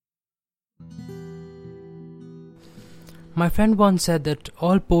My friend once said that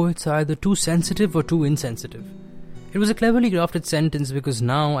all poets are either too sensitive or too insensitive. It was a cleverly crafted sentence because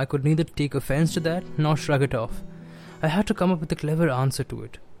now I could neither take offense to that nor shrug it off. I had to come up with a clever answer to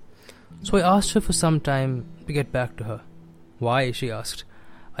it. So I asked her for some time to get back to her. Why, she asked.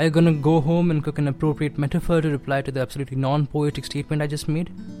 Are you gonna go home and cook an appropriate metaphor to reply to the absolutely non-poetic statement I just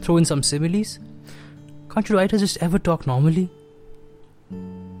made? Throw in some similes? Can't you writers just ever talk normally?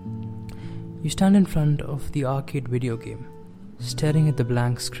 You stand in front of the arcade video game, staring at the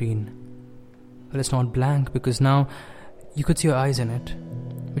blank screen. Well, it's not blank because now you could see your eyes in it,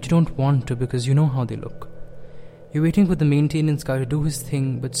 but you don't want to because you know how they look. You're waiting for the maintenance guy to do his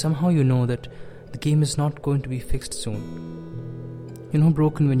thing, but somehow you know that the game is not going to be fixed soon. You know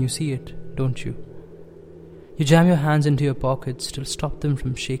broken when you see it, don't you? You jam your hands into your pockets to stop them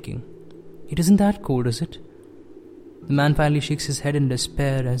from shaking. It isn't that cold, is it? The man finally shakes his head in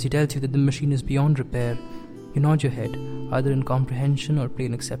despair as he tells you that the machine is beyond repair. You nod your head, either in comprehension or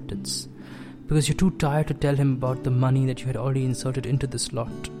plain acceptance, because you're too tired to tell him about the money that you had already inserted into the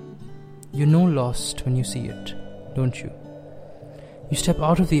slot. You know lost when you see it, don't you? You step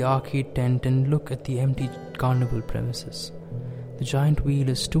out of the arcade tent and look at the empty carnival premises. The giant wheel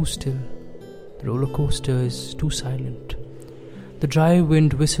is too still. The roller coaster is too silent. The dry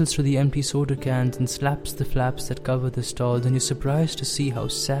wind whistles through the empty soda cans and slaps the flaps that cover the stalls, and you're surprised to see how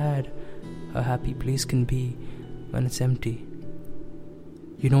sad a happy place can be when it's empty.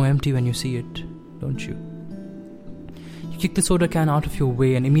 You know empty when you see it, don't you? You kick the soda can out of your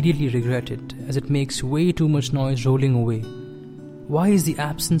way and immediately regret it, as it makes way too much noise rolling away. Why is the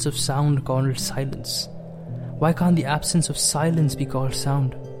absence of sound called silence? Why can't the absence of silence be called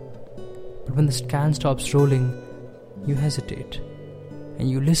sound? But when the can stops rolling, you hesitate, and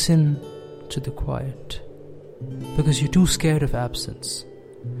you listen to the quiet, because you're too scared of absence.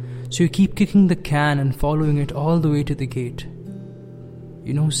 So you keep kicking the can and following it all the way to the gate.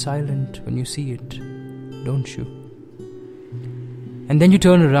 You know silent when you see it, don't you? And then you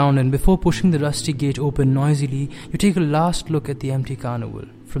turn around, and before pushing the rusty gate open noisily, you take a last look at the empty carnival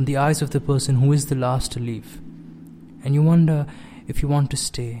from the eyes of the person who is the last to leave. And you wonder if you want to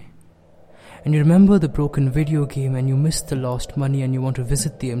stay. And you remember the broken video game, and you miss the lost money, and you want to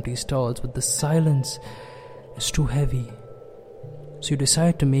visit the empty stalls, but the silence is too heavy. So you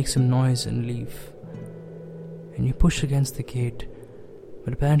decide to make some noise and leave. And you push against the gate,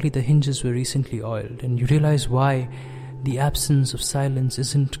 but apparently the hinges were recently oiled, and you realize why the absence of silence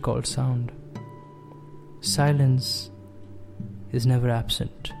isn't called sound. Silence is never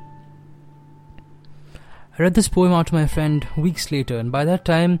absent. I read this poem out to my friend weeks later, and by that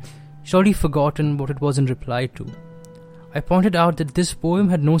time, she'd already forgotten what it was in reply to. I pointed out that this poem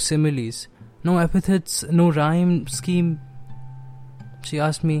had no similes, no epithets, no rhyme scheme. She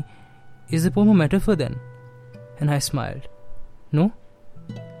asked me, "Is the poem a metaphor then?" And I smiled. "No?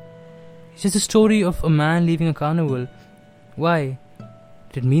 It's just a story of a man leaving a carnival. Why?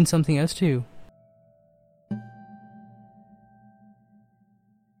 Did it mean something else to you?"